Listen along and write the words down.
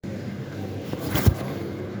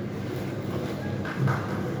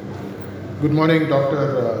Good morning,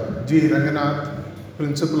 Dr. G. Ranganath,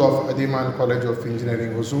 Principal of Adiman College of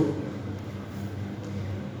Engineering, Hosur.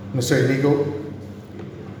 Mr. Inigo,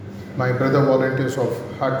 my brother volunteers of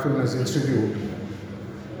Heartfulness Institute,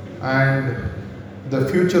 and the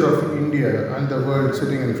future of India and the world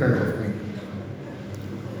sitting in front of me.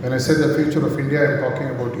 When I say the future of India, I am talking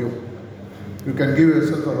about you. You can give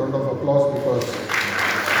yourself a round of applause because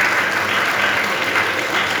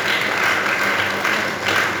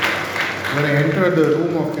when I entered the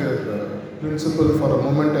room of your principal, for a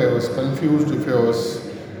moment I was confused if I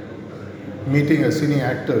was meeting a cine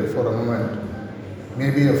actor for a moment,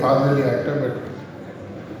 maybe a fatherly actor,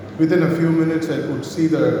 but within a few minutes I could see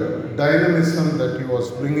the dynamism that he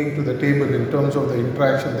was bringing to the table in terms of the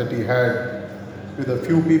interaction that he had with a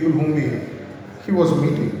few people whom he was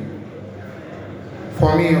meeting.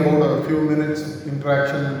 For me, about a few minutes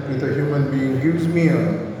interaction with a human being gives me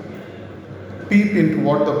a peep into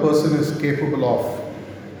what the person is capable of.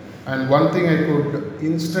 And one thing I could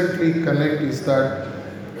instantly connect is that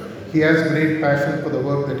he has great passion for the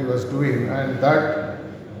work that he was doing, and that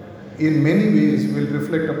in many ways will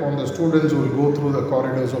reflect upon the students who will go through the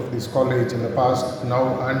corridors of this college in the past,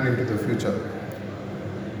 now and into the future.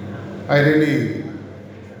 I really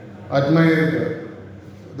admire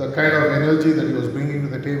the kind of energy that he was bringing to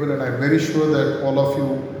the table, and I'm very sure that all of you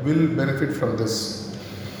will benefit from this.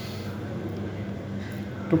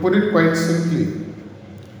 To put it quite simply,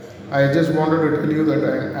 I just wanted to tell you that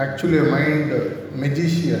I am actually a mind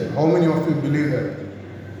magician. How many of you believe that?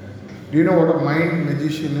 Do you know what a mind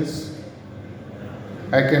magician is?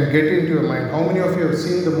 I can get into your mind. How many of you have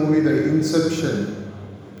seen the movie The Inception?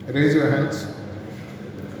 Raise your hands.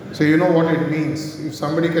 So you know what it means. If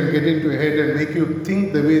somebody can get into your head and make you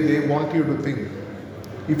think the way they want you to think.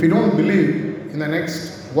 If you don't believe, in the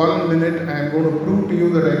next 1 minute I am going to prove to you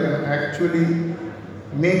that I can actually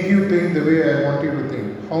make you think the way I want you to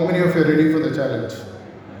think. How many of you are ready for the challenge?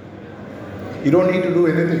 You don't need to do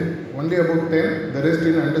anything. Only about 10. The rest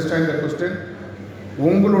didn't understand the question.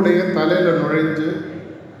 உங்களுடைய தலையில் நுழைஞ்சு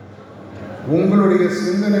உங்களுடைய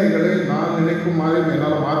சிந்தனைகளை நான் நினைக்கும் மாதிரி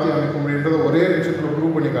என்னால் மாற்றி அமைக்க முடியுன்றதை ஒரே நிமிஷத்தில்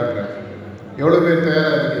ப்ரூவ் பண்ணி காட்டுறேன். எவ்வளோ பேர்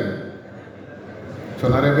தயாராக இருக்கீங்க? ஸோ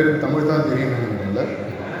நிறைய பேருக்கு தமிழ் தான் தெரியணும்ல.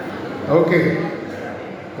 ஓகே,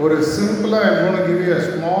 ஒரு சிம்பிளாக I'm going to give you a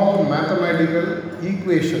small mathematical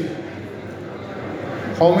equation.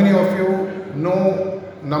 How many of you know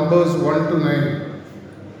numbers 1 to 9?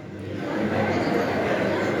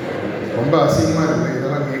 ரொம்ப அசிங்கமாக இருக்குது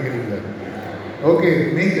இதெல்லாம் கேட்குறீங்க. Okay,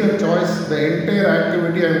 make your choice. The entire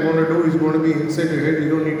activity I'm going to do is going to be inside your head. You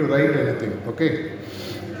don't need to write anything. Okay?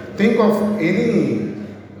 Think of any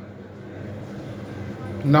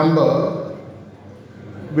number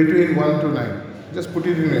between 1 to 9. Just put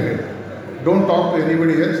it in your head. Don't talk to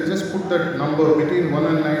anybody else. Just put that number between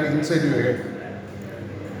 1 and 9 inside your head.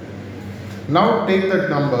 Now take that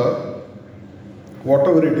number,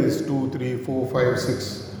 whatever it is, 2, 3, 4, 5,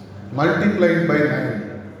 6, multiplied by 9.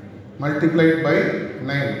 Multiplied by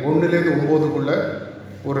 9. ஒன்றுலேருந்து 9க்குள்ள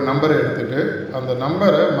ஒரு நம்பரை எடுத்துட்டு அந்த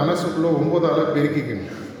நம்பரை மனசுக்குள்ளே 9ஆல் பெருக்கிக்கணும்.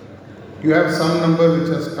 You have some number which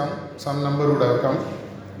has come, some number would have come.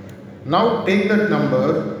 Now take that number.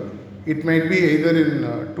 It might be either in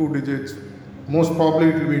 2 digits, most probably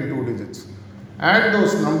it will be in 2 digits. Add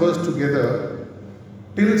those numbers together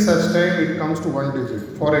till such time it comes to 1 digit.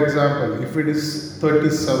 For example, if it is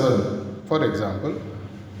 37, for example,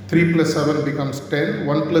 3 plus 7 becomes 10,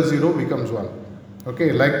 1 plus 0 becomes 1. Okay,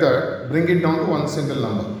 like that, bring it down to one single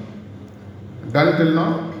number. Done till now?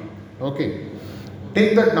 Okay.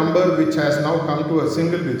 Take that number which has now come to a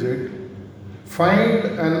single digit. Find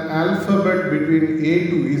an alphabet between A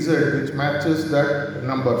to Z which matches that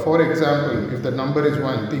number. For example, if the number is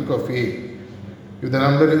 1, think of A. If the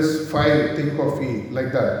number is 5, think of E.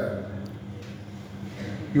 Like that.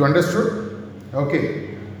 You understood? Okay.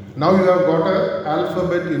 Now you have got an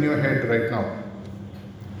alphabet in your head right now.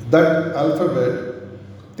 That alphabet,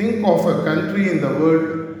 think of a country in the world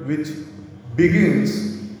which begins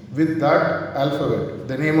with that alphabet,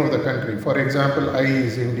 the name of the country. For example, I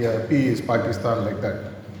is India, P is Pakistan, like that.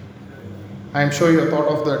 I am sure you have thought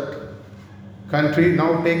of that country. Now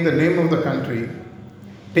take the name of the country,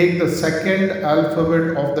 take the second alphabet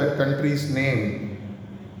of that country's name.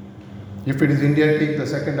 If it is India, take the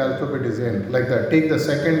second alphabet is N, like that. Take the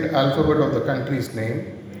second alphabet of the country's name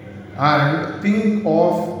and think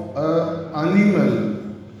of an animal.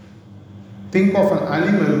 Think of an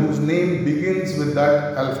animal whose name begins with that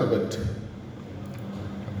alphabet.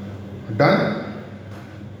 Done?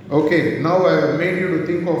 Okay, now I have made you to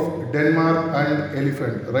think of Denmark and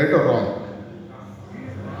elephant, right or wrong?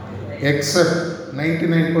 except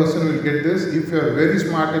 99% will get this. If you are very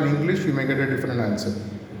smart in English, you may get a different answer.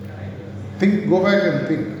 Go back and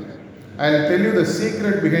think. I'll tell you the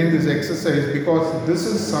secret behind this exercise, because this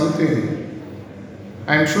is something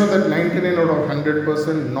I'm sure that 99 out of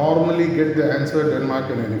 100% normally get the answer Denmark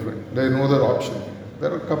and elephant. There is no other option.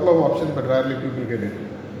 There are a couple of options, but rarely people get it.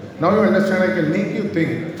 Now you understand, I can make you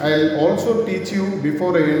think. I'll also teach you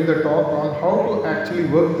before I end the talk on how to actually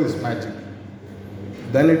work this magic.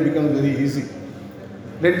 Then it becomes very easy.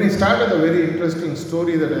 Let me start with a very interesting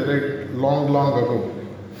story that I read long ago.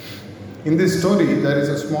 In this story, there is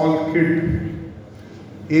a small kid,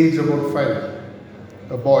 age about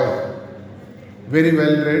 5, a boy, very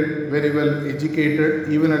well read, very well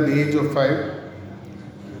educated, even at the age of 5.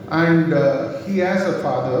 And he has a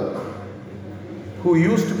father who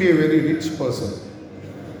used to be a very rich person.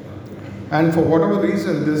 And for whatever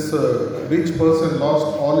reason, this rich person lost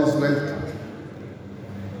all his wealth.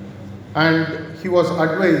 And he was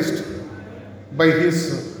advised by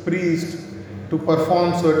his priest to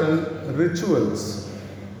perform certain rituals.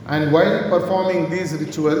 And while performing these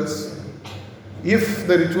rituals, if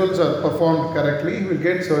the rituals are performed correctly, he will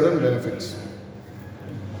get certain benefits.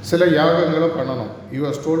 Sila yagangala pananam. He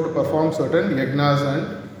was told to perform certain yagnas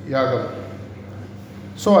and yagam.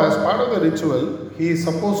 So as part of the ritual, he is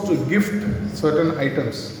supposed to gift certain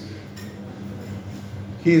items.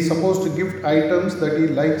 He is supposed to gift items that he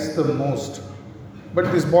likes the most.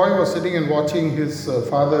 But this boy was sitting and watching his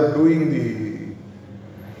father doing the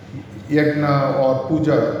yagna or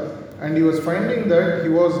puja, and he was finding that he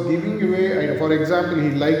was giving away, for example,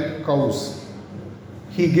 he liked cows.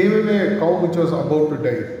 He gave away a cow which was about to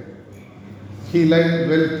die. He liked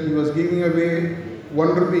wealth. He was giving away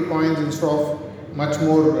 1 rupee coins instead of much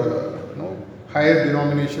more higher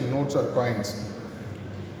denomination notes or coins.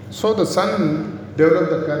 So the son developed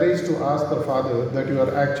the courage to ask the father that you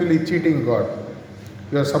are actually cheating God.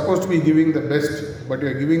 You are supposed to be giving the best, but you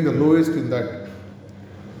are giving the lowest in that.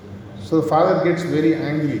 So the father gets very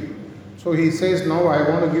angry. So he says, now I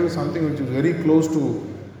want to give something which is very close to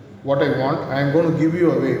what I want. I am going to give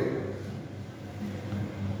you away.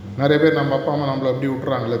 I am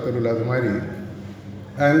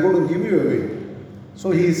going to give you away.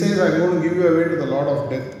 So he says, I am going to give you away to the Lord of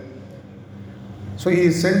Death. So he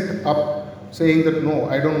is sent up saying that, no,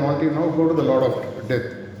 I don't want you now, go to the Lord of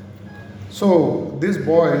Death. So this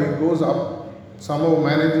boy goes up, somehow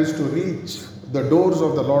manages to reach the doors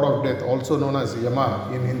of the Lord of Death, also known as Yama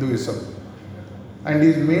in Hinduism. And he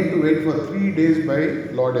is made to wait for 3 days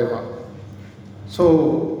by Lord Yama.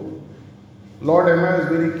 So Lord Yama is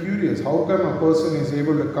very curious. How come a person is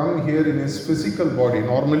able to come here in his physical body?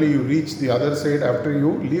 Normally you reach the other side after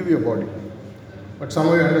you leave your body. But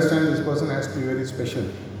somehow you understand this person has to be very special.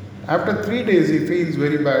 After 3 days he feels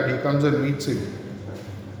very bad. He comes and meets him.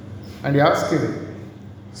 And he asks him,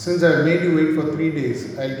 since I have made you wait for 3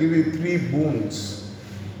 days, I'll give you 3 boons.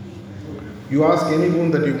 You ask any boon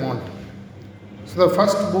that you want. So the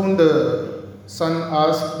first boon the son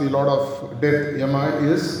asks the Lord of Death, Yama,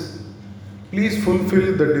 is, please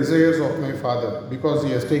fulfill the desires of my father, because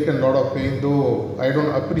he has taken a lot of pain, though I don't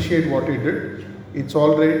appreciate what he did. It's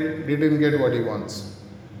all right, let him get what he wants.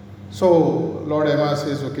 So Lord Yama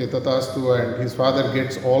says, okay, tatastu, and his father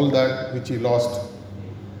gets all that which he lost.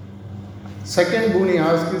 Second boon he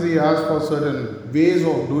asks is, he asks for certain ways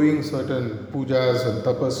of doing certain pujas and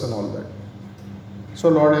tapas and all that. So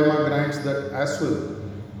Lord Yama grants that as well.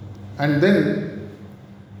 And then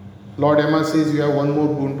Lord Yama says, you have one more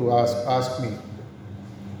boon to ask me.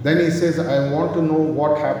 Then he says, I want to know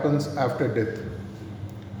what happens after death.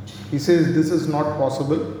 He says, this is not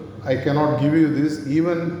possible. I cannot give you this.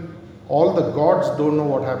 Even all the gods don't know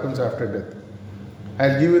what happens after death.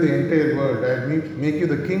 I'll give you the entire world. I'll make you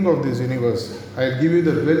the king of this universe. I'll give you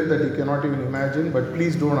the wealth that you cannot even imagine, but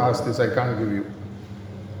please don't ask this. I can't give you.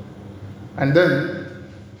 And then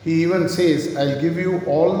he even says, I'll give you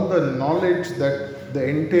all the knowledge that the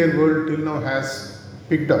entire world till now has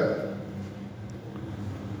picked up.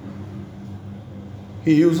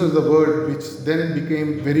 He uses the word which then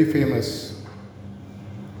became very famous.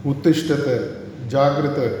 Uttishtata,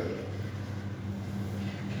 Jagrata.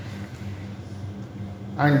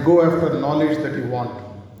 And go after knowledge that you want.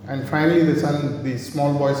 And finally the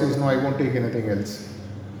small boy says, no, I won't take anything else.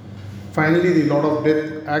 Finally the Lord of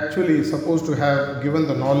Death actually is supposed to have given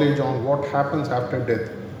the knowledge on what happens after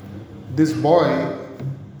death. This boy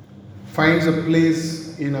finds a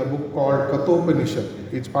place in a book called Kathopanishad.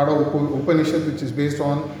 It's part of Upanishad which is based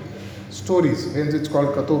on stories, hence it's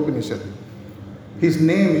called Kathopanishad. His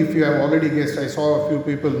name, if you have already guessed, I saw a few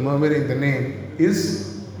people murmuring the name,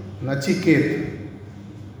 is Nachiket.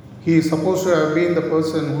 He is supposed to have been the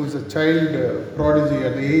person who is a child prodigy.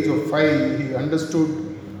 At the age of 5, he understood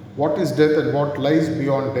what is death and what lies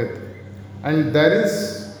beyond death. And there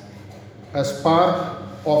is a spark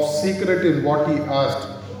of secret in what he asked.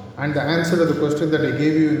 And the answer to the question that I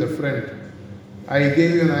gave you in the front, I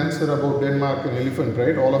gave you an answer about Denmark and elephant,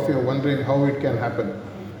 right? All of you are wondering how it can happen.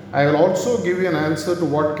 I will also give you an answer to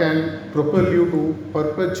what can propel you to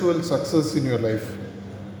perpetual success in your life.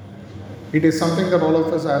 It is something that all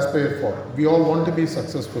of us aspire for. We all want to be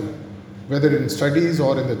successful, whether in studies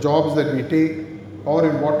or in the jobs that we take or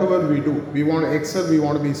in whatever we do. We want to excel, we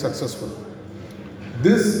want to be successful.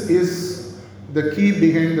 This is the key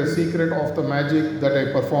behind the secret of the magic that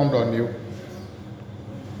I performed on you.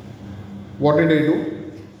 What did I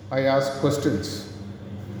do? I asked questions.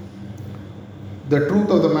 The truth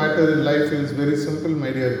of the matter in life is very simple,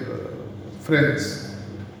 my dear friends.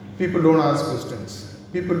 People don't ask questions.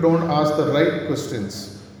 People don't ask the right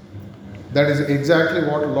questions. That is exactly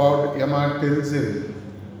what Lord Yama tells him.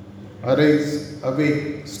 Arise,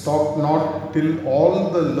 awake, stop not till all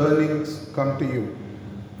the learnings come to you.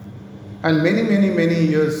 And many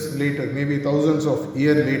years later, maybe thousands of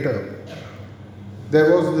years later,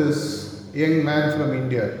 there was this young man from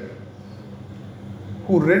India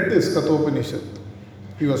who read this Kathopanishad.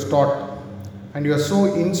 He was taught, and he was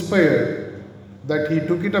so inspired that he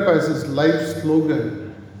took it up as his life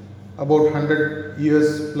slogan about 100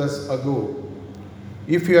 years plus ago.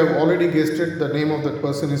 If you have already guessed it, the name of that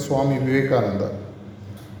person is Swami Vivekananda.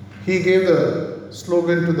 He gave the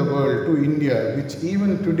slogan to the world, to India, which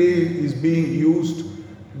even today is being used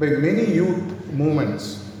by many youth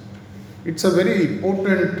movements. It's a very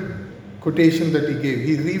potent quotation that he gave.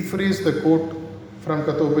 He rephrased the quote from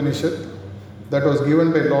Kathopanishad that was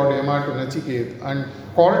given by Lord Yama to Nachiket and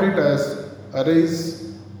called it as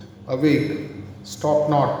arise, awake, stop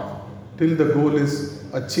not till the goal is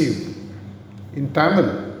achieved. In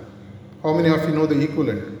Tamil, how many of you know the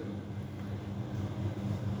equivalent?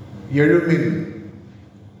 Elumin,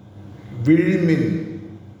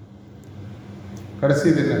 Vilimin,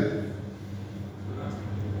 Kadasi Dinna,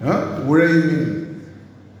 Ulaimin,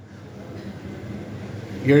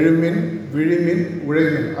 Elumin, Vilimin,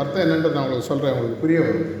 Ulaimin. Artha enna na ungalku solren ungalku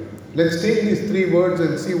puriyum. Let's take these three words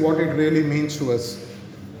and see what it really means to us.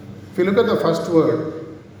 If you look at the first word,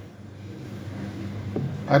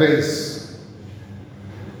 arise.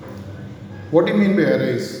 What do you mean by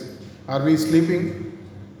arise? Are we sleeping?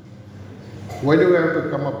 Why do we have to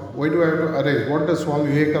come up? Why do I have to arise? What does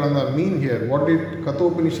Swami Vivekananda mean here? What did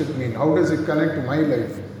Kathopanishad mean? How does it connect to my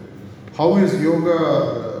life? How is yoga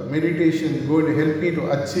or meditation going to help me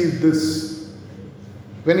to achieve this?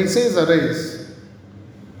 When he says arise,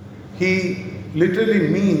 he literally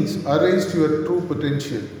means arise to your true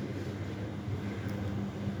potential.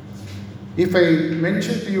 If I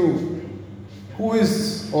mention to you, who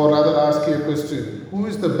is, or rather ask you a question, who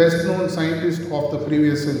is the best known scientist of the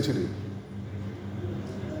previous century?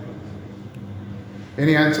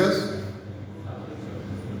 Any answers?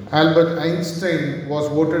 Albert Einstein was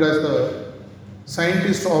voted as the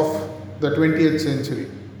scientist of the 20th century.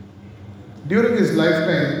 During his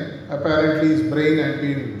lifetime, apparently his brain had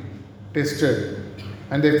been tested,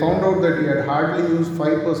 and they found out that he had hardly used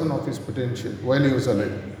 5% of his potential while he was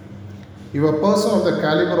alive. If a person of the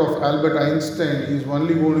caliber of Albert Einstein is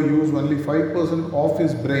only going to use only 5% of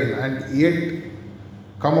his brain and yet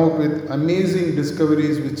come out with amazing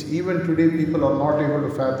discoveries which even today people are not able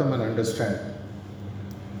to fathom and understand,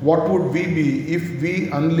 what would we be if we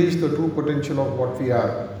unleash the true potential of what we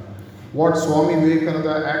are? What Swami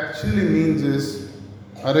Vivekananda actually means is,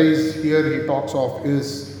 arise here he talks of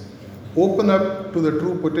is, open up to the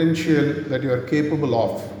true potential that you are capable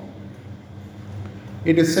of.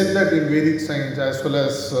 It is said that in Vedic science as well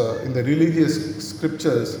as in the religious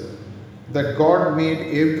scriptures that God made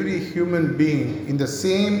every human being in the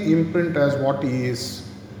same imprint as what he is.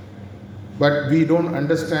 But we don't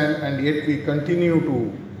understand and yet we continue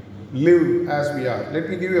to live as we are. Let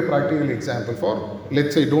me give you a practical example for,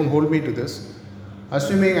 let's say, don't hold me to this.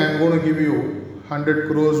 Assuming I am going to give you 100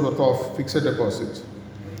 crores worth of fixed deposits.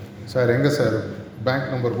 Sir, enga sir, bank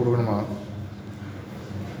number kudukanuma.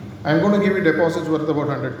 I am going to give you deposits worth about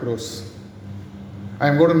 100 crores. I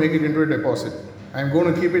am going to make it into a deposit. I am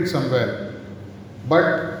going to keep it somewhere.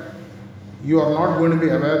 But you are not going to be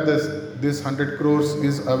aware that this 100 crores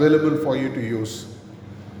is available for you to use.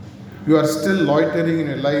 You are still loitering in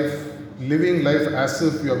a life, living life as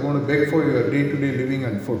if you are going to beg for your day-to-day living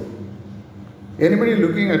and food. Anybody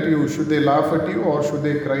looking at you, should they laugh at you or should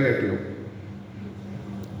they cry at you?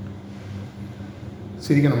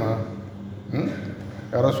 சிரிக்கணுமா?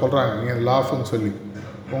 யாரோ சொல்கிறாங்க நீங்கள் லாஃப்னு சொல்லி.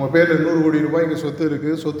 உங்கள் பேரில் 100 கோடி ரூபாய்க்கு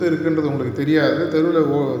சொத்து இருக்குன்றது உங்களுக்கு தெரியாது. தெருவில்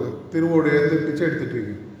திருவோடு எடுத்து பிச்சை எடுத்துகிட்டு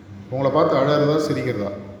இருக்கு. உங்களை பார்த்து அழறதா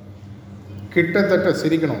சிரிக்கிறதா? கிட்டத்தட்ட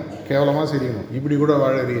சிரிக்கணும், கேவலமாக சிரிக்கணும். இப்படி கூட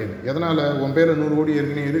வாழறியே, எதனால்? உன் பேர் 100 கோடி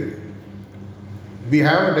ஏற்கனவே இருக்கு. We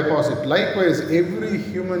have a deposit. Likewise, every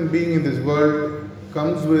human being in this world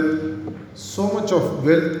comes with so much of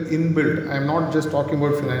wealth inbuilt. I am not just talking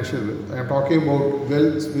about financial wealth. I am talking about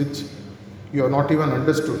wealth which you have not even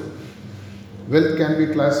understood. Wealth can be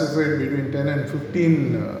classified between 10 and 15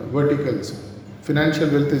 verticals. Financial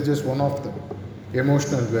wealth is just one of them.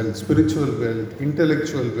 Emotional wealth, spiritual wealth,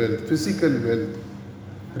 intellectual wealth, physical wealth,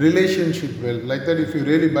 relationship wealth. Like that, if you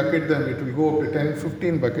really bucket them, it will go up to 10,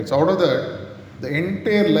 15 buckets. Out of that, the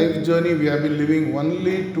entire life journey we have been living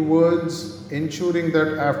only towards ensuring that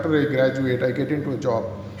after I graduate, I get into a job,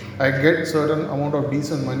 I get certain amount of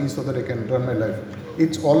decent money so that I can run my life.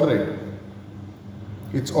 It's all right.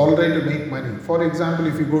 It's all right to make money. For example,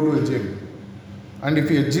 if you go to a gym, and if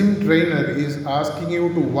a gym trainer is asking you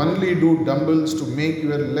to only do dumbbells to make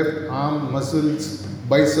your left arm muscles,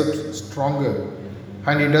 biceps stronger,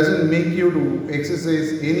 and he doesn't make you to exercise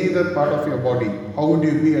any other part of your body, how would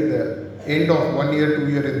you be at the end of 1 year, 2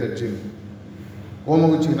 year in the gym?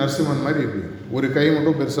 ஓமகுச்சி Narasimhan மாதிரி இருக்கு, ஒரு கை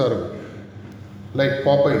மட்டும் பெருசாக இருக்கும், like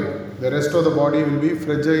Popeye. The rest of the body will be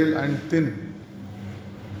fragile and thin.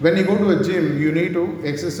 When you go to a gym, you need to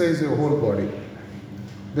exercise your whole body.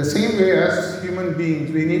 The same way as human beings,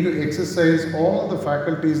 we need to exercise all the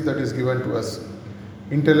faculties that is given to us.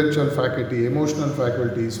 Intellectual faculty, emotional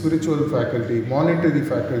faculty, spiritual faculty, monetary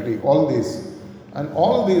faculty, all these. And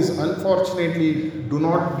all these unfortunately do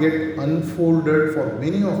not get unfolded for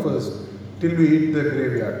many of us till we hit the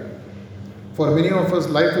graveyard. For many of us,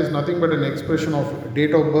 life is nothing but an expression of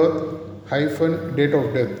date of birth - date of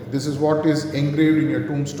death. This is what is engraved in your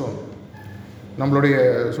tombstone. நம்மளுடைய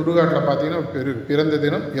சுடுகாட்டில் பார்த்தீங்கன்னா பிறந்த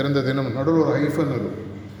தினம், இறந்த தினம், நடுவில் ஒரு hyphen இருக்கும்.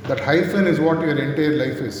 That hyphen is what your entire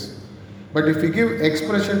life is. But if you give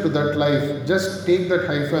expression to that life, just take that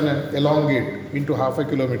hyphen and elongate into half a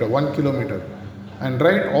kilometer, 1 kilometer, and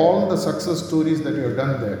write all the success stories that you have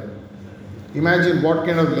done there. Imagine what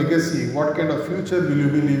kind of legacy, what kind of future will you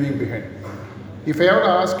be leaving behind. If I have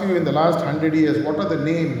to ask you in the last 100 years, what are the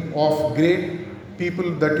name of great people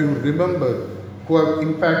that you remember who have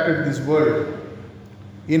impacted this world?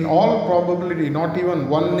 In all probability, not even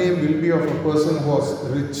one name will be of a person who was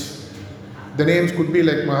rich. The names could be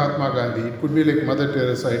like Mahatma Gandhi, it could be like Mother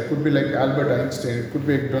Teresa, it could be like Albert Einstein, it could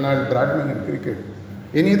be like Donald Bradman in cricket.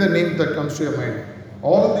 Any other name that comes to your mind.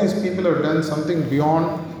 All these people have done something beyond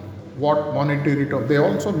what monetary term. They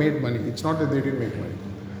also made money. It's not that they didn't make money.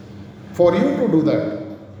 For you to do that,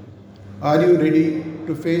 are you ready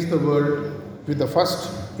to face the world with the first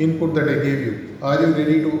input that I gave you? Are you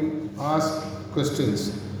ready to ask questions?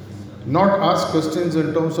 Not ask questions in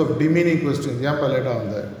terms of demeaning questions. ஏன் பலேட்டா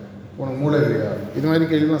வந்த, உனக்கு மூளை இல்லையா, இது மாதிரி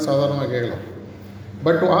கேள்விலாம் சாதாரணமாக கேட்கலாம்.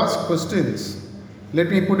 But to ask questions, let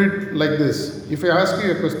me put it like this. If I ask you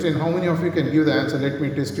a question, how many of you can give the answer? Let me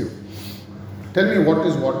test you. Tell me, what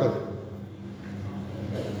is water?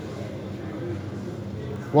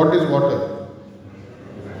 What is water?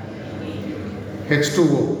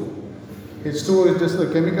 H2O. H2O is just the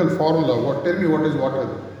chemical formula. Tell me, what is water?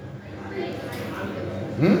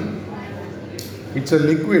 It's a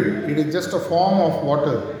liquid. It is just a form of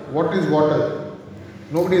water. What is water?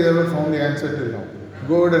 Nobody has ever found the answer till now.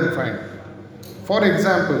 Go ahead and find. For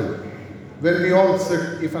example, when we all sit,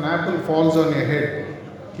 if an apple falls on your head,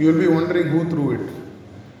 you will be wondering who threw it.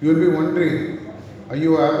 You will be wondering, are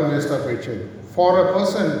you apple waste of child? For a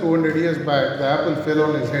person 200 years back, the apple fell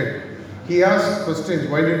on his head. He asked questions.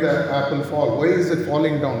 Why did the apple fall? Why is it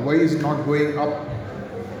falling down? Why is it not going up?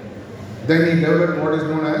 Then he developed what is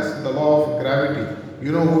known as the law of gravity.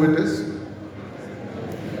 You know who it is?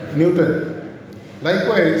 Newton.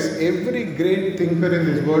 Likewise, every great thinker in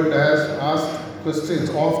this world has asked questions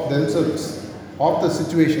of themselves, of the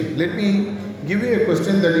situation. Let me give you a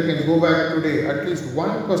question that you can go back today, at least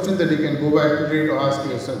one question that you can go back today to ask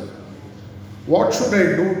yourself. What should I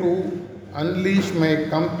do to unleash my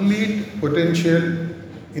complete potential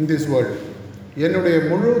in this world? என்னுடைய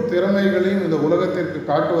முழு திறமைகளையும் இந்த உலகத்திற்கு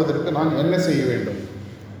காட்டுவதற்கு நான் என்ன செய்ய வேண்டும்?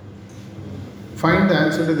 Find the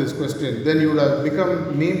answer to this question. Then you would have become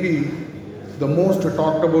maybe the most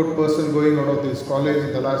talked about person going out of this college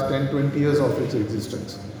in the last 10-20 years of its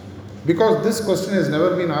existence. Because this question has never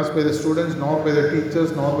been asked by the students, nor by the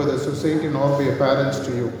teachers, nor by the society, nor by your parents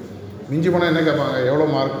to you. மிஞ்சி போனால் என்ன கேட்பாங்க? எவ்வளோ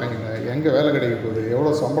mark வாங்கிங்க, எங்கே வேலை கிடைக்க போகுது, எவ்வளோ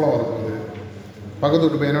சம்பளம் வரப்போகுது, பக்கத்து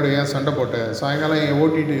வீட்டு பையனோட ஏன் சண்டை போட்டேன், சாயங்காலம் என்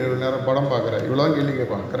ஓட்டிட்டு நேரம் படம் பார்க்குறேன், இவ்வளோதான் கேள்வி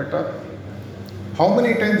கேட்பாங்க. கரெக்டாக? How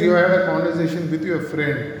many times you had a conversation with your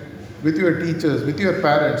friend with your teachers, with your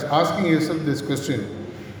parents, asking yourself this question: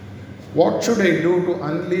 what should I do to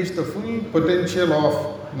unleash the full potential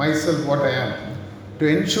of myself, what I am? To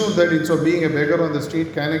ensure that instead of being a beggar on the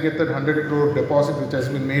street, can I get that 100 crore deposit which has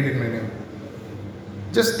been made in my name?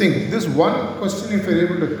 Just think, this one question, if you're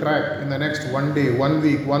able to crack in the next one day, 1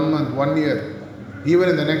 week, 1 month, 1 year, even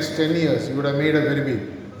in the next 10 years, you would have made a very big.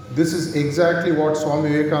 This is exactly what Swami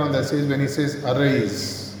Vivekananda says when he says,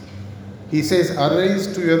 arise. He says, arise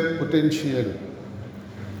to your potential.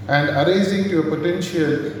 And arising to your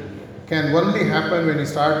potential can only happen when you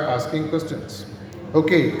start asking questions.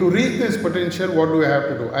 Okay, to reach this potential, what do I have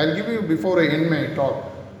to do? I'll give you, before I end my talk,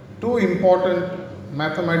 2 important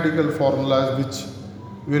mathematical formulas which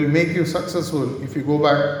will make you successful if you go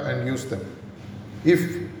back and use them. If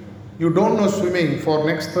you don't know swimming, for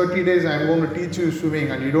next 30 days I am going to teach you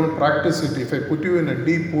swimming and you don't practice it, if I put you in a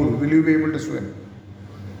deep pool, will you be able to swim?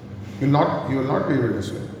 You will not be able to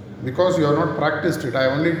swim because you have not practiced it. I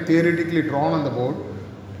have only theoretically drawn on the board,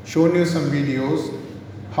 shown you some videos,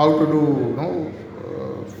 how to do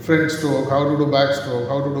front stroke, how to do back stroke,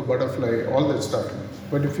 how to do butterfly, all that stuff.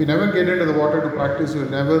 But if you never get into the water to practice, you will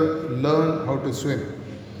never learn how to swim.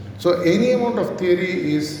 So any amount of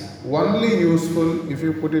theory is only useful if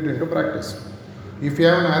you put it into practice. If you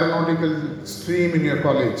have an aeronautical stream in your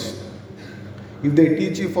college, if they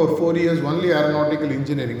teach you for 4 years only aeronautical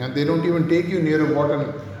engineering and they don't even take you near what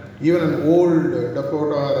even an old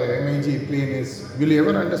Dakota or MiG plane is, will you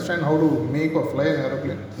ever understand how to make or fly an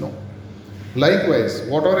aeroplane? No. Likewise,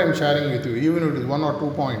 whatever I am sharing with you, even if it is 1 or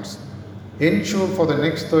 2 points, ensure for the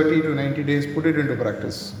next 30 to 90 days, put it into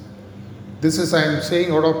practice. This is, I am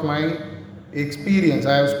saying out of my experience.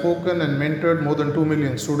 I have spoken and mentored more than 2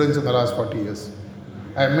 million students in the last 40 years.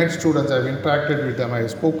 I have met students, I have interacted with them, I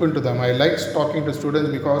have spoken to them. I like talking to students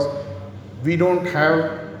because we don't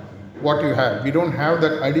have what you have. We don't have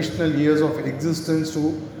that additional years of existence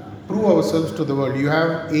to prove ourselves to the world. You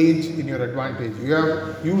have age in your advantage. You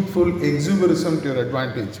have youthful exuberance to your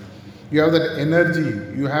advantage. You have that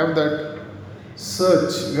energy. You have that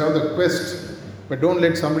search. You have the quest. But don't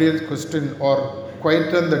let somebody else question or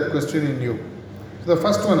quieten that question in you. So the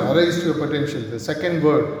first one, arise to your potential. The second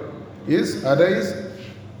word is arise,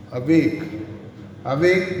 awake.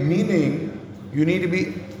 Awake meaning you need to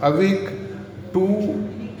be awake to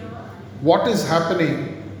what is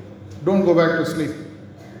happening. Don't go back to sleep.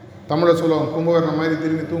 தமிழை சொல்லுவாங்க, கும்பகர்ணம் மாதிரி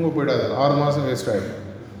திரும்பி தூங்க போயிடாது, 6 மாதம் waste ஆகிடும்.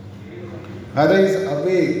 Arise,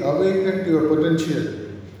 awake, awaken to your potential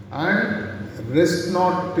and rest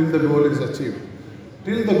not till the goal is achieved.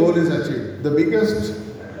 Till the goal is achieved. The biggest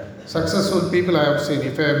successful people I have seen,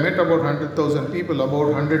 if I have met about 100,000 people, about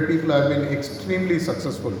 100 people have been extremely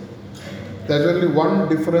successful. There's only one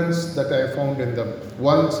difference that I found in them,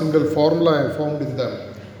 one single formula I found in them,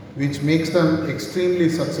 which makes them extremely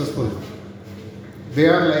successful. They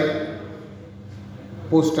are like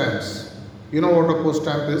post stamps. You know what a post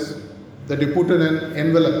stamp is? That you put in an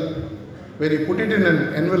envelope. When you put it in an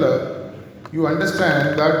envelope, you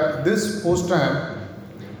understand that this post stamp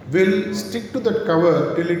will stick to that cover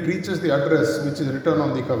till it reaches the address which is written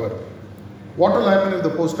on the cover. What will happen if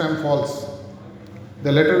the post stamp falls?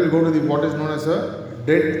 The letter will go to the what is known as a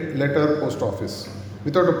dead letter post office.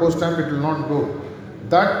 Without a post stamp, it will not go.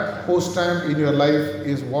 That post stamp in your life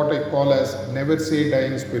is what I call as never say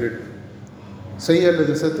dying spirit.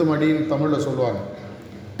 Seyyaladu sethu madin Tamil la solluvaanga.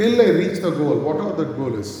 Till I reach the goal, whatever that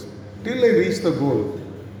goal is, till I reach the goal,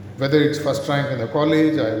 whether it's first rank in the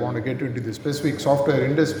college, I want to get into the specific software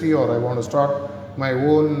industry, or I want to start my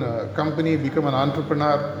own company, become an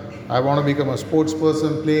entrepreneur, I want to become a sports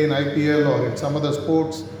person, play in IPL or in some other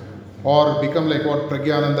sports, or become like what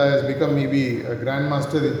Pragyananda has become, maybe a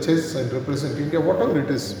grandmaster in chess and represent India, whatever it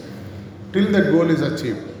is, till that goal is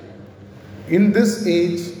achieved. In this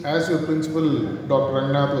age, as your principal Dr.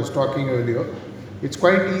 Rangnath was talking earlier, it's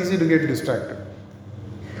quite easy to get distracted.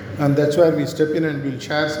 And that's why we step in and we'll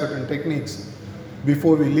share certain techniques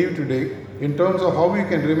before we leave today in terms of how we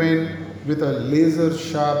can remain with a laser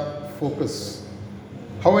sharp focus.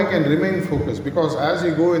 How I can remain focused, because as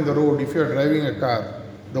you go in the road, if you are driving a car,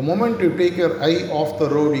 the moment you take your eye off the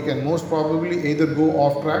road, you can most probably either go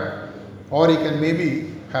off track or you can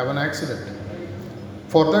maybe have an accident.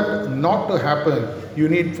 For that not to happen, you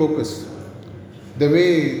need focus. The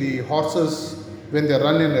way the horses, when they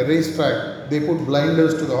run in a racetrack, they put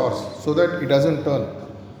blinders to the horse so that it doesn't turn.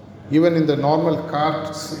 Even in the normal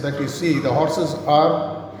carts that you see, the horses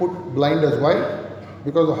are put blinders. Why?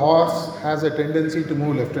 Because the horse has a tendency to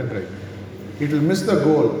move left and right. It will miss the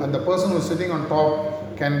goal and the person who is sitting on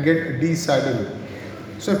top can get desaddled.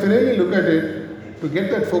 So if you really look at it, to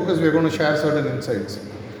get that focus, we are going to share certain insights.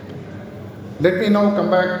 Let me now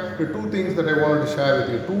come back to two things that I wanted to share with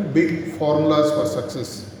you. Two big formulas for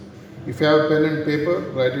success. If you have a pen and paper,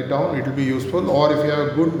 write it down, it will be useful. Or if you have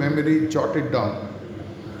a good memory, jot it down.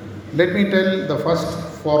 Let me tell the first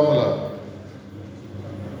formula.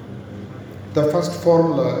 The first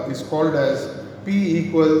formula is called as P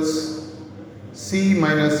equals C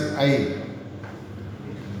minus I.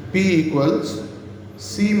 P equals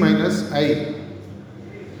C minus I.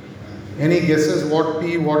 Any guesses what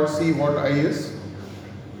P, what C, what I is?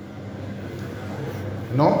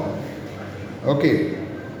 No? Okay.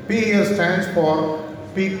 P here stands for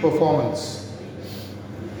peak performance.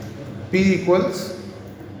 P equals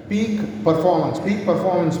peak performance. Peak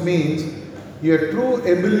performance means your true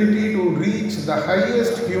ability to reach the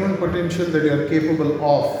highest human potential that you are capable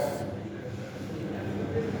of.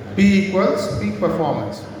 P equals peak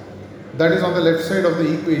performance. That is on the left side of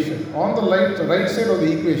the equation. On the right side of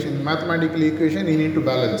the equation, mathematical equation, you need to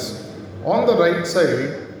balance. On the right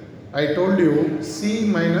side, I told you C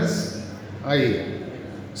minus I.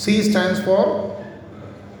 C stands for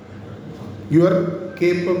your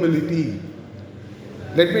capability.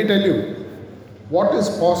 Let me tell you, what is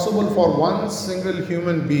possible for one single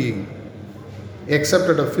human being, except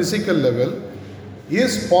at a physical level,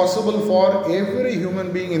 is possible for every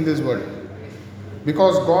human being in this world.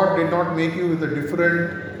 Because God did not make you with a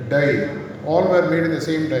different die. All were made in the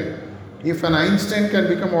same die. If an Einstein can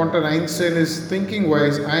become what an Einstein is thinking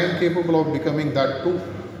wise, I am capable of becoming that too.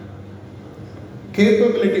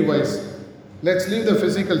 Capability wise, let's leave the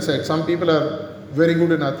physical side. Some people are very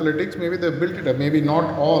good in athletics, maybe they built it up, maybe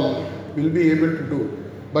not all will be able to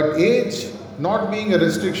do. But age not being a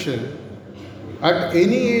restriction, at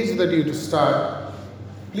any age that you start,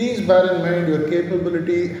 please bear in mind your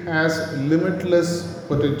capability has limitless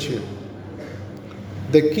potential.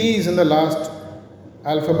 The key is in the last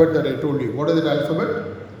alphabet that I told you. What is that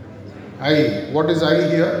alphabet? I. What is I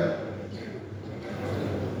here?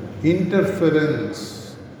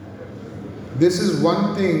 Interference. This is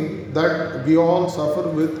one thing that we all suffer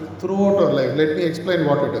with throughout our life. Let me explain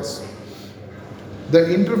what it is.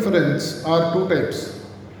 The interference are two types: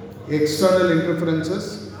 external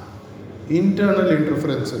interferences, internal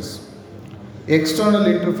interferences. External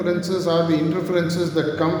interferences are the interferences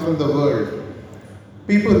that come from the world.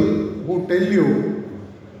 People who tell you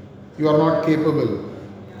you are not capable,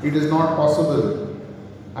 it is not possible,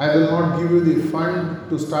 I will not give you the fund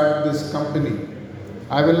to start this company,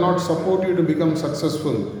 I will not support you to become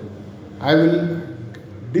successful, I will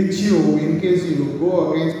ditch you in case you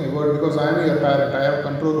go against my word because I am your parent, I have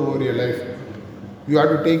control over your life. You have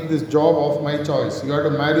to take this job of my choice. You have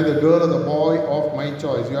to marry the girl or the boy of my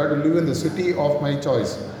choice. You have to live in the city of my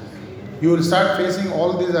choice. You will start facing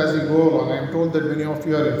all this as you go along. I am told that many of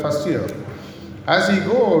you are in first year. As you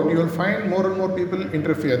go out, you will find more and more people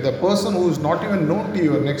interfere. The person who is not even known to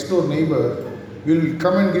you, your next door neighbor, will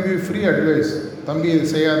come and give you free advice. Thambi, idu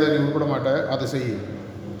seiyada nee uruppada maata, adu seiyu.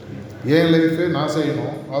 Yen life na seiyano,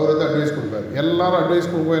 avaru adha advice kodupar. Ellarum advice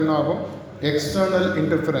kodukku enna agum? External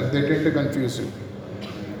interference. They tend to confuse you.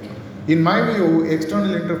 In my view,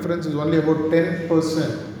 external interference is only about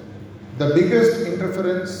 10%. The biggest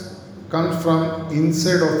interference comes from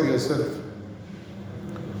inside of yourself.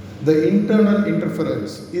 The internal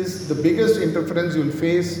interference is the biggest interference you will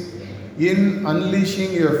face in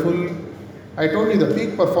unleashing your full. I told you the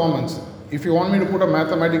peak performance. If you want me to put a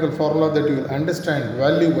mathematical formula that you will understand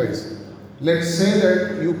value wise, let's say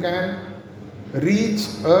that you can reach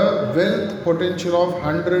a wealth potential of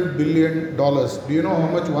 $100 billion. Do you know how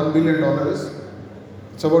much $1 billion is?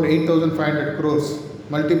 It's about 8,500 crores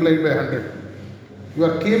multiplied by 100. You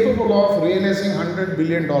are capable of realizing $100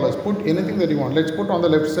 billion. Put anything that you want. Let's put on the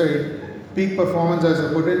left side peak performance as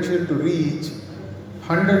a potential to reach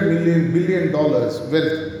 $100 billion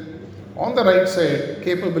wealth. On the right side,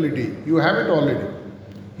 capability. You have it already.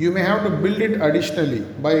 You may have to build it additionally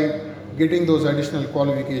by getting those additional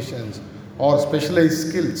qualifications or specialized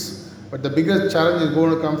skills. But the biggest challenge is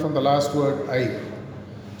going to come from the last word, I.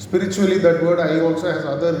 Spiritually, that word I also has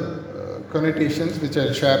other connotations which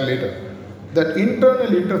I'll share later. That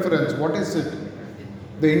internal interference, what is it?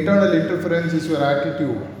 The internal interference is your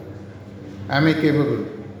attitude. Am I capable?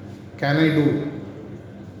 Can I do?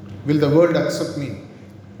 Will the world accept me?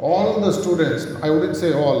 All the students, I wouldn't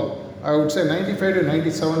say all, I would say 95 to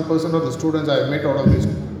 97% of the students I have met out of these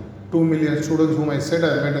 2 million students whom I said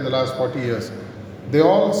I have met in the last 40 years, they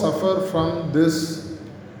all suffer from this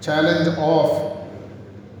challenge of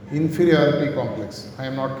inferiority complex. I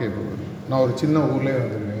am not capable. நான் ஒரு சின்ன ஊர்லேயே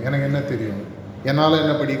வந்துருக்கேன், எனக்கு என்ன தெரியும், என்னால்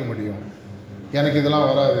என்ன படிக்க முடியும், எனக்கு இதெல்லாம்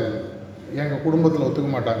வராது, எங்கள் குடும்பத்தில் ஒத்துக்க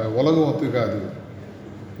மாட்டாங்க, உலகம் ஒத்துக்காது,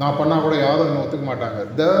 நான் பண்ணால் கூட யாரும் என்ன ஒத்துக்க மாட்டாங்க.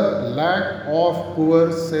 The lack of poor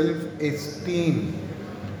self-esteem.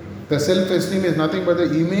 The self-esteem is nothing but the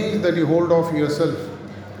image that you hold of yourself.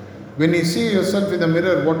 When you see yourself in the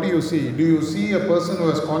mirror, what do you see? Do you see a person who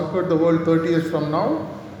has conquered the world 30 years from now?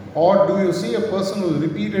 Or do you see a person who is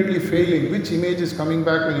repeatedly failing? Which image is coming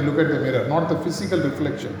back when you look at the mirror? Not the physical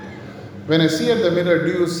reflection. When I see at the mirror,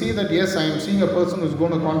 do you see that yes, I am seeing a person who is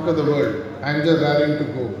going to conquer the world? I am just raring to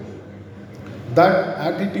go. That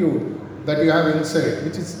attitude that you have inside,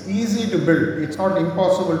 which is easy to build, it's not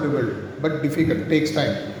impossible to build, but difficult, takes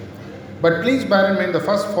time. But please bear in mind the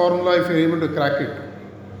first formula, if you're able to crack it,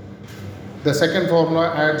 the second formula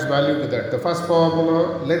adds value to that. The first formula,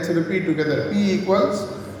 let's repeat together. P equals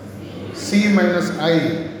C minus I.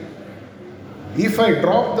 If I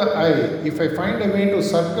drop the I, if I find a way to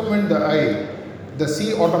circumvent the I, the C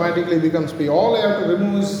automatically becomes P. All I have to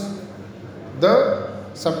remove is the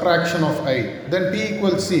subtraction of I. Then P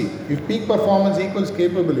equals C. If peak performance equals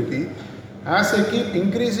capability, as I keep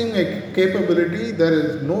increasing my capability, there is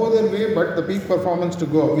no other way but the peak performance to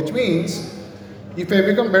go, which means if I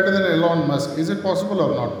become better than Elon Musk, is it possible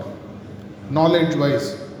or not? Knowledge-wise,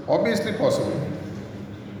 obviously possible.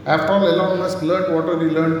 After all, Elon Musk learned what he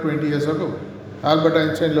learned 20 years ago. Albert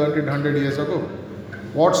Einstein learned it 100 years ago.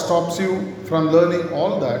 What stops you from learning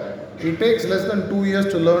all that? It takes less than 2 years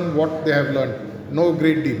to learn what they have learned. No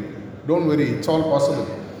great deal. Don't worry, it's all possible.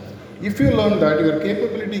 If you learn that, your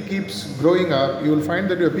capability keeps growing up, you will find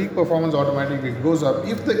that your peak performance automatically goes up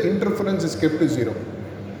if the interference is kept to zero.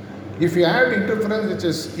 If you add interference which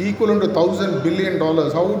is equivalent to $1,000 billion,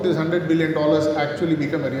 how would this $100 billion actually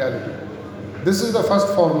become a reality? This is the first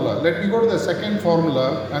formula. Let me go to the second formula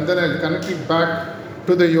and then I'll connect it back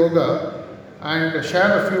to the yoga and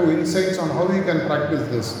share a few insights on how you can practice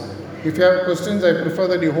this. If you have questions, I prefer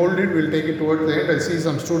that you hold it. We'll take it towards the end. I see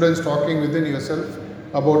some students talking within yourself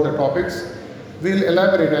about the topics. We'll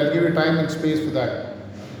elaborate. I'll give you time and space for that.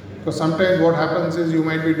 Because sometimes what happens is you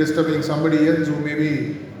might be disturbing somebody else who may be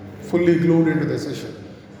fully glued into the session.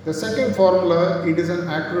 The second formula, it is an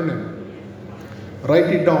acronym. Write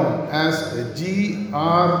it down as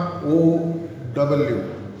GROW.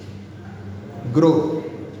 Grow.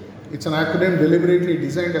 It's an acronym deliberately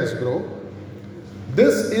designed as grow.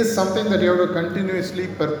 This is something that you have to continuously,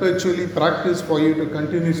 perpetually practice for you to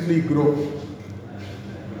continuously grow.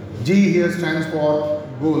 G here stands for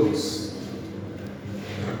goals.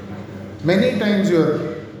 Many times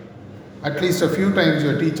at least a few times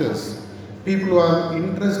your teachers, people who are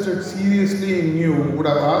interested seriously in you would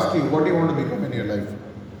have asked you, what do you want to become in your life?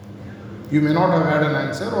 You may not have had an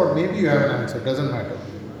answer, or maybe you have an answer, doesn't matter.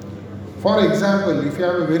 For example, if you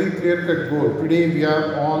have a very clear-cut goal, today we are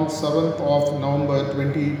on 7th of November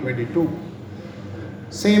 2022.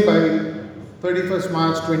 Say by 31st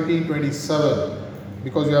March 2027,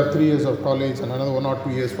 because you have 3 years of college and another 1 or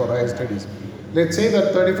 2 years for higher studies. Let's say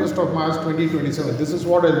that 31st of March 2027, this is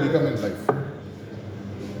what I'll become in life.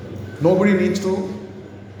 Nobody needs to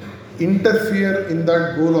interfere in that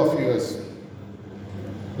goal of yours.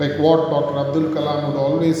 Like what Dr. Abdul Kalam would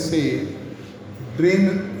always say, dream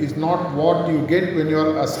is not what you get when you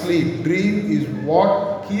are asleep. Dream is what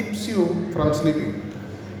keeps you from sleeping.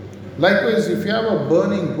 Likewise, if you have a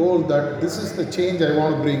burning goal that this is the change I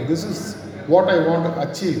want to bring, this is what I want to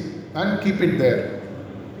achieve, and keep it there.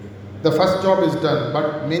 The first job is done,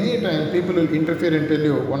 but many times people will interfere and tell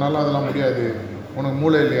you, உன்னால அதெல்லாம் முடியாது, உனக்கு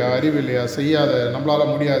மூளை இல்லையா, அறிவு இல்லையா, செய்யாத, நம்மளால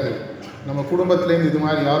முடியாது, நம்ம குடும்பத்திலேருந்து இது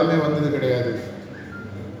மாதிரி யாருமே வந்தது கிடையாது,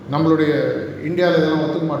 நம்மளுடைய இந்தியாவில் இதெல்லாம்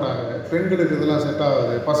ஒத்துக்க மாட்டாங்க, பெண்களுக்கு இதெல்லாம் செட்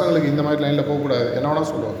ஆகாது, பசங்களுக்கு இந்த மாதிரி லைனில் போகக்கூடாது, என்ன வேணால்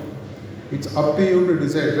சொல்லுவாங்க. It's up to you to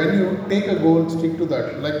decide. When you take a goal, stick to that,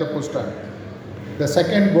 like the postal. The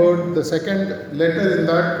second word, the second letter in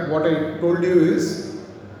that, what I told you is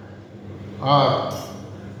R.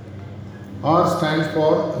 R stands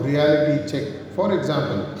for reality check. For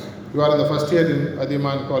example, you are in the first year in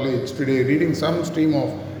Adiman College today, reading some stream of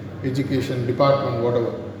education, department,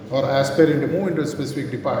 whatever, or aspiring to move into a specific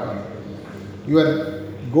department. Your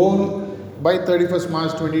goal by 31st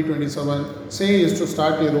March 2027, say, is to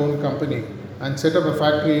start your own company and set up a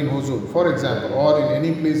factory in Hosur, for example, or in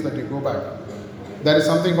any place that you go back. There is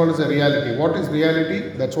something called as a reality. What is reality?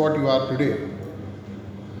 That's what you are today.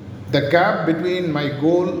 The gap between my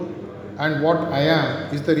goal and what I am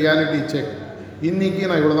is the reality check. இன்னைக்கு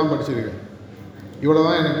நான் இவ்வளோ தான் படிச்சிருக்கேன், இவ்வளோ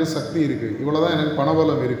தான் எனக்கு சக்தி இருக்குது, இவ்வளோ தான் எனக்கு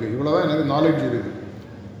பணபலம் இருக்குது, இவ்வளோ தான் எனக்கு நாலேஜ் இருக்குது.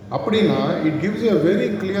 அப்படின்னா it gives you a very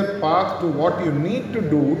clear path to what you need to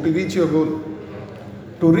do to reach your goal.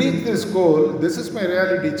 To reach this goal, this is my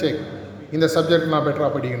reality check. இந்த சப்ஜெக்ட் நான்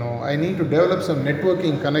பெட்டராக படிக்கணும், I need to develop some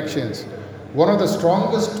networking connections, One of the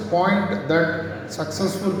strongest point that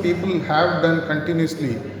successful people have done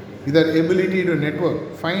continuously is their ability to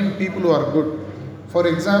network, find people who are good. For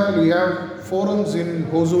example, we have forums in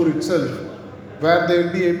Hosur itself where they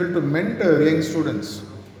will be able to mentor young students.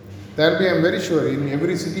 There will be, I'm very sure, in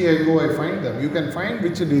every city I go, I find them. You can find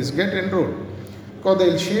which it is, get enrolled. Because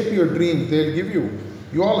they'll shape your dream, they'll give you.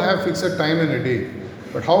 You all have fixed time in a day.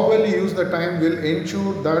 But how well you use the time will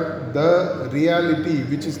ensure that the reality,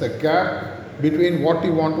 which is the gap between what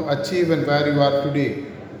you want to achieve and where you are today,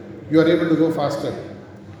 you are able to go faster.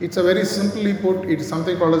 It's a very simply put, it's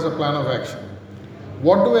something called as a plan of action.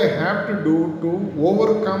 What do I have to do to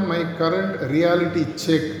overcome my current reality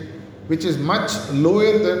check, which is much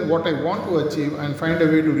lower than what I want to achieve, and find a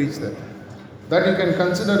way to reach that? That you can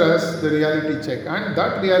consider as the reality check. And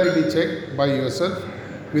that reality check by yourself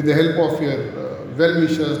with the help of your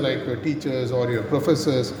well-wishers like your teachers or your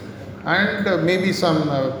professors and maybe some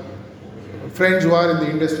friends who are in the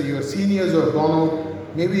industry, your seniors who have gone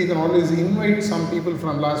out. Maybe you can always invite some people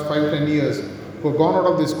from last 5-10 years who have gone out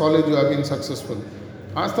of this college who have been successful.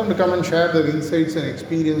 Ask them to come and share their insights and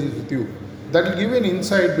experiences with you. That will give you an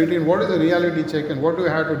insight between what is the reality check and what do you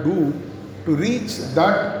have to do to reach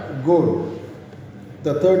that goal.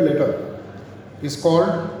 The third letter is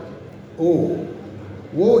called O.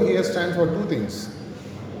 O here stands for two things: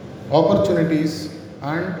 opportunities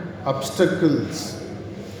and obstacles.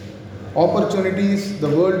 Opportunities, the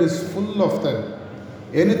world is full of them.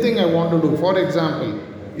 Anything I want to do, for example,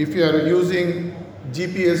 if you are using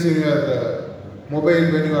GPS in your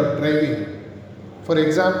mobile when you are driving, for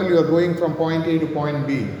example, you are going from point A to point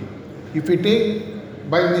B. If you take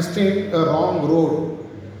by mistake a wrong road,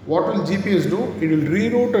 what will GPS do? It will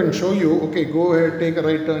reroute and show you, okay, go ahead, take a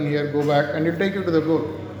right turn here, go back, and it will take you to the goal.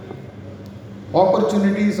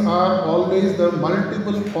 Opportunities are always the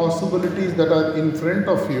multiple possibilities that are in front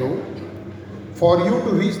of you for you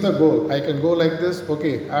to reach the goal. I can go like this,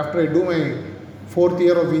 okay, after I do my 4th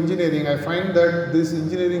year of engineering, I find that this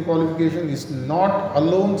engineering qualification is not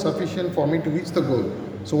alone sufficient for me to reach the goal.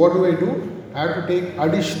 So what do? I have to take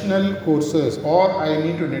additional courses, or I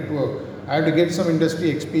need to network. I have to get some industry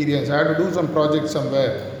experience. I have to do some project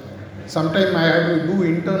somewhere. Sometime I have to do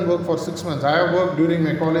intern work for 6 months. I have worked during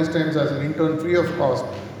my college times as an intern free of cost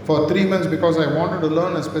for 3 months because I wanted to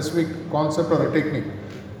learn a specific concept or a technique.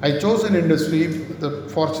 I chose an industry.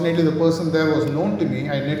 Fortunately, the person there was known to me.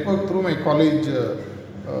 I networked through my college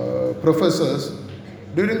professors.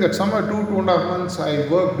 During that summer, 2.5 months, I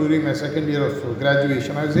worked during my second year of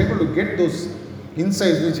graduation. I was able to get those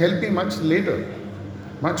insights which helped me much later.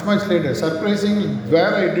 Much later. Surprisingly,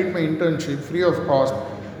 where I did my internship free of cost,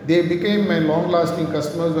 they became my long-lasting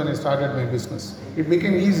customers when I started my business. It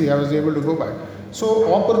became easy. I was able to go back.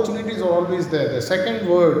 So opportunities are always there. The second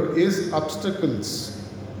word is obstacles.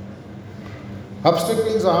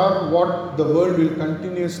 Obstacles are what the world will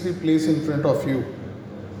continuously place in front of you.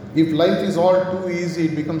 If life is all too easy,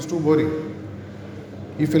 it becomes too boring.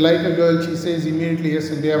 If you like a girl, she says immediately yes,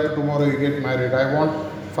 and day after tomorrow you get married. I want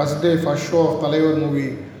first day, first show of Talaivar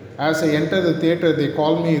movie. As I enter the theatre, they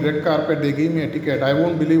call me red carpet, they give me a ticket. I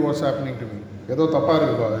won't believe what's happening to me.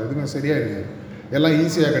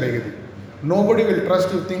 Nobody will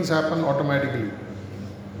trust if things happen automatically.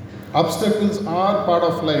 Obstacles are part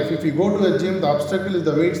of life. If you go to a gym, the obstacle is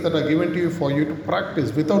the weights that are given to you for you to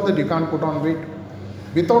practice. Without that, you can't put on weight.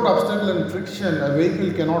 Without obstacle and friction, a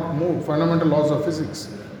vehicle cannot move. Fundamental laws of physics.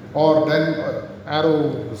 Or then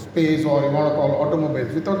aerospace, or you want to call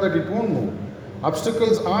automobiles. Without that, it won't move.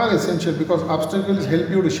 Obstacles are essential because obstacles help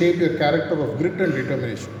you to shape your character of grit and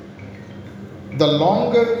determination. The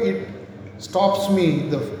longer it stops me,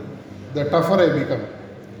 the tougher I become.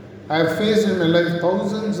 I have faced in my life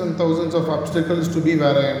thousands and thousands of obstacles to be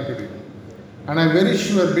where I am today. And I am very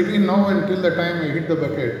sure between now and till the time I hit the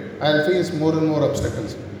bucket, I will face more and more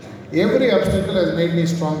obstacles. Every obstacle has made me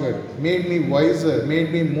stronger, made me wiser,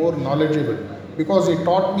 made me more knowledgeable, because it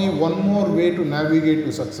taught me one more way to navigate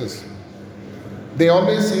to success. They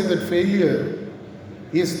always say that failure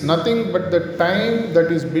is nothing but the time that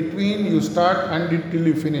is between you start and till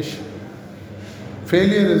you finish.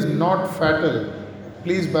 Failure is not fatal.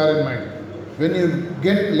 Please bear in mind. When you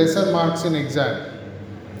get lesser marks in exam,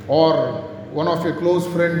 or one of your close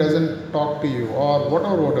friend doesn't talk to you, or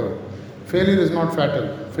whatever, failure is not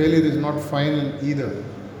fatal. Failure is not final either.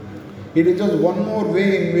 It is just one more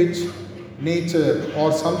way in which nature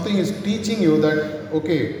or something is teaching you that,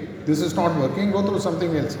 okay, this is not working, go through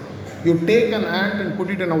something else. You take an ant and put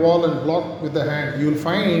it in a wall and block with the hand. You will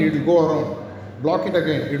find it will go around. Block it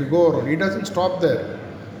again, it will go around. It doesn't stop there.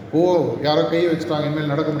 Oh, yara kai vechitaanga inmel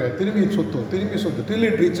nadaka mudiyadhu. Thirumbi suttu till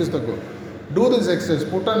it reaches the goal. Do this exercise.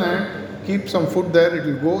 Put an ant keep some food there, it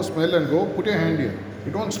will go, smell and go, put your hand here.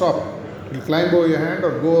 It won't stop. It will climb over your hand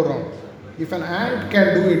or go around. If an ant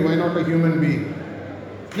can do it, why not a human being?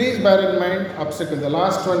 Please bear in mind obstacle. The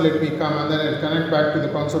last one, let me come, and then I'll connect back to the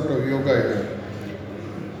concept of yoga again.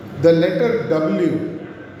 The letter W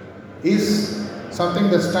is something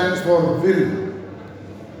that stands for will.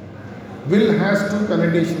 Will has two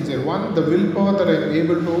connotations here. One, the willpower that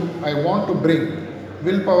I want to bring.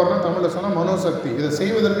 Willpower na Tamil சொன்னா மனோசக்தி. இதை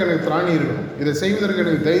செய்வதற்கு எனக்கு திராணி இருக்கணும். இதை செய்வதற்கு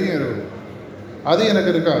எனக்கு தைரியம் இருக்கணும். அது எனக்கு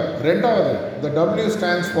இருக்கா? ரெண்டாவது, the W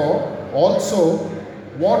stands for also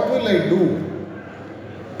what will I do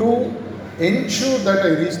to ensure that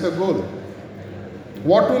I reach the goal?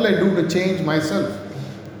 What will I do to change myself?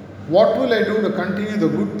 What will I do to continue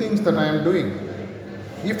the good things that I am doing?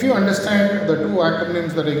 If you understand the two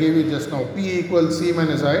acronyms that I gave you just now, P equals C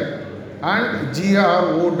minus I and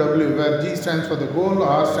GROW, where G stands for the goal,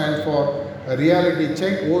 R stands for a reality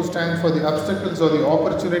check, O stands for the obstacles or the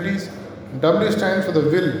opportunities, W stands for the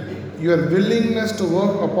will, your willingness to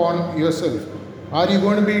work upon yourself. Are you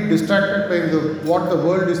going to be distracted by what the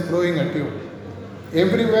world is throwing at you?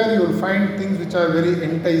 Everywhere you will find things which are very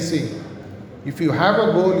enticing. If you have a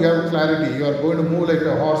goal, you have clarity, you are going to move like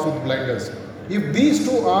a horse with blinders. If these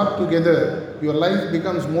two are together, your life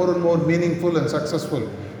becomes more and more meaningful and successful.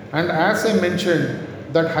 And as I mentioned,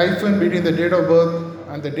 that hyphen between the date of birth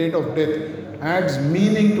and the date of death adds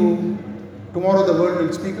meaning to tomorrow the world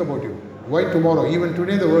will speak about you. Why tomorrow? Even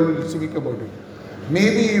today the world will speak about you.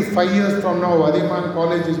 Maybe 5 years from now, Adiman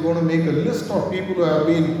College is going to make a list of people who have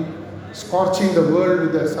been scorching the world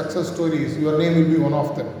with their success stories. Your name will be one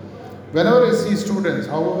of them. Whenever I see students,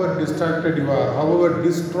 however distracted you are, however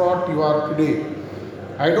distraught you are today,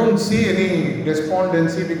 I don't see any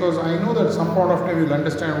despondency, because I know that some point of time you will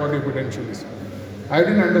understand what your potential is. I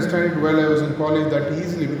didn't understand it while I was in college that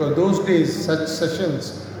easily, because those days such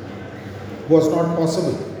sessions was not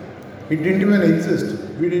possible. It didn't even exist.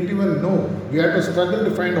 We didn't even know. We had to struggle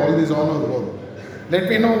to find all these honor work. Let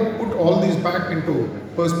me now put all these back into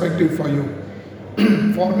perspective for you.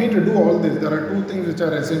 For me to do all this, there are two things which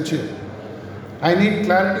are essential. I need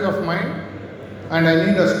clarity of mind and I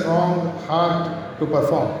need a strong heart to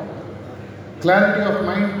perform. Clarity of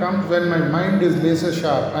mind comes when my mind is laser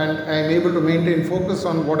sharp and I am able to maintain focus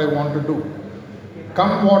on what I want to do.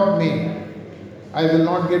 Come what may, I will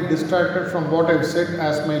not get distracted from what I've set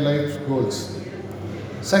as my life's goals.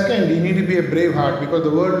 Second, you need to be a brave heart, because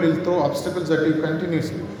the world will throw obstacles at you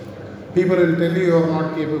continuously. People will tell you are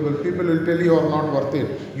not capable. People will tell you are not worth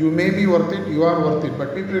it. You may be worth it, you are worth it,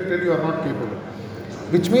 but people will tell you are not capable.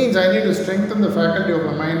 Which means I need to strengthen the faculty of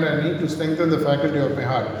my mind, I need to strengthen the faculty of my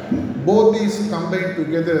heart. Both these combined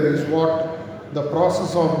together is what the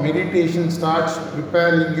process of meditation starts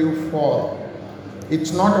preparing you for.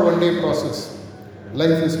 It's not a one-day process.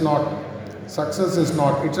 Life is not. Success is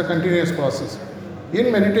not. It's a continuous process. In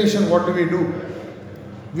meditation, what do?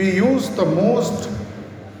 We use the most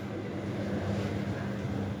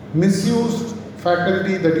misused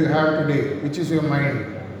faculty that you have today, which is your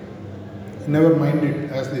mind. Never mind it,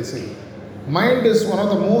 as they say. Mind is one of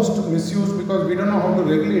the most misused because we don't know how to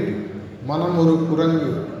regulate it. Manam oru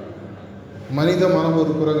kurangu. Manida manam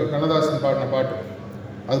oru kurangu. Kannadasan paadna paattu.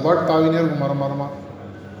 Adu paattu taaviniyar marama.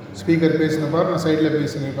 Speaker பேசின பாரு, நான் சைடில்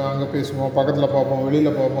பேசினிருப்பேன், அங்கே பேசுவோம், பக்கத்தில் பார்ப்போம், வெளியில்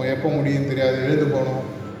பார்ப்போம், எப்போ முடியும்னு தெரியாது, எழுந்து போகணும்.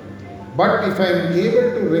 But if I am able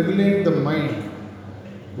to regulate the mind,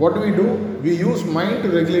 what to? We use mind to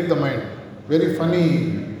regulate the mind. Very funny,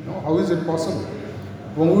 how is it possible?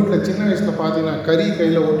 உங்கள் வீட்டில் சின்ன வயசில் பார்த்தீங்கன்னா கறி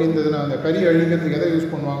கையில் ஒட்டியிருந்ததுன்னா அந்த கறி அழிக்கிறதுக்கு எதை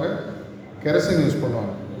யூஸ் பண்ணுவாங்க? கெரசின் யூஸ்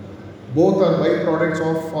பண்ணுவாங்க. Both are by products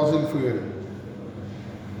of fossil fuel.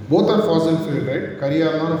 Both are fossil fuel, right? கரியாக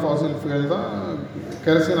இருந்தாலும் ஃபாசில் ஃபியூயல் தான்,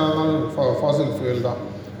 கெரசினாக இருந்தாலும் ஃபாசில் ஃபியூயல் தான்.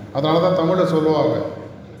 அதனால தான் தமிழில் சொல்லுவாங்க,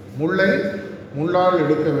 முள்ளை முள்ளால்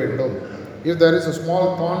எடுக்க வேண்டும். If there is a small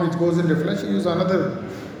thorn which goes into flesh, you use another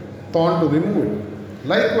thorn to remove it.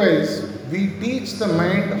 Likewise, we teach the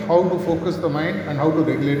mind how to focus the mind and how to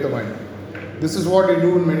regulate the mind. This is what we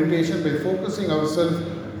do in meditation by focusing ourselves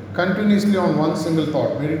continuously on one single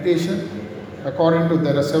thought. Meditation, according to,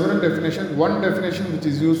 there are several definitions. One definition which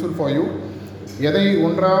is useful for you, எதை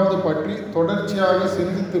ஒன்றாவது பற்றி தொடர்ச்சியாக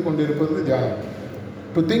சிந்தித்து கொண்டிருப்பது தியானம்.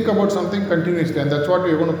 To think about something continuously, and that's what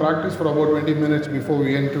we are going to practice for about 20 minutes before we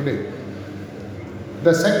end today.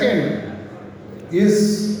 The second is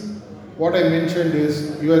what I mentioned, is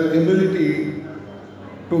your ability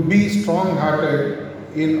to be strong-hearted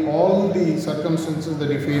in all the circumstances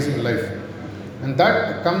that you face in life, and that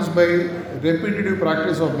comes by repetitive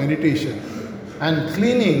practice of meditation and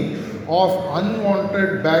cleaning of unwanted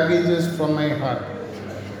baggages from my heart.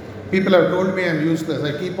 People have told me I'm useless.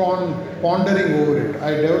 I keep on pondering over it.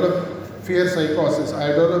 I develop fear psychosis. I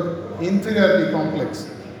develop inferiority complex.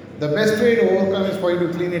 The best way to overcome is for you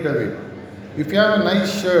to clean it away. If you have a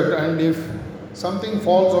nice shirt and if something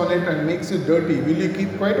falls on it and makes it dirty, will you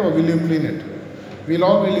keep quiet or will you clean it? We'll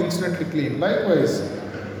all will instantly clean. Likewise,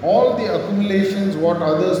 all the accumulations what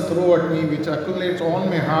others throw at me, which accumulates on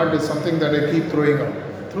my heart, is something that I keep throwing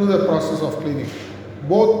out through the process of cleaning.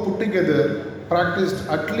 Both put together, practiced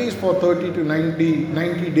at least for 30 to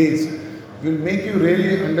 90 days, will make you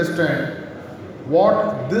really understand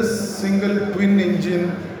what this single twin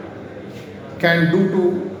engine can do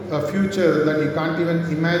to a future that you can't even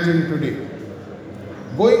imagine today.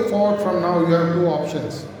 Going forward from now, you have two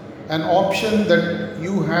options. An option that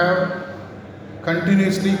you have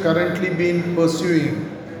continuously currently been pursuing,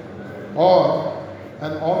 or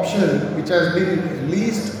an option which has been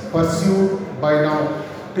least pursued by now,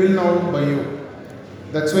 till now by you.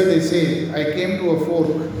 That's why they say, I came to a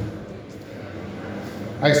fork.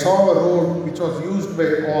 I saw a road which was used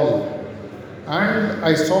by all, and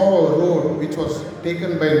I saw a road which was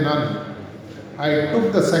taken by none. I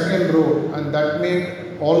took the second road, and that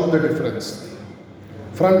made all the difference.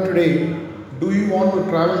 From today, do you want to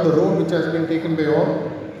travel the road which has been taken by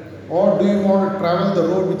all? Or do you want to travel the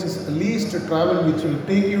road which is least traveled, which will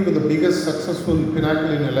take you to the biggest successful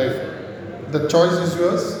pinnacle in your life? The choice is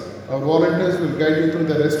yours. Our volunteers will guide you through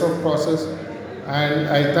the rest of the process. And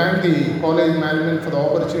I thank the college management for the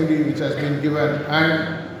opportunity which has been given.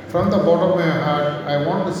 And from the bottom of my heart, I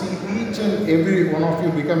want to see each and every one of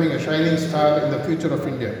you becoming a shining star in the future of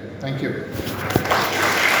India. Thank you.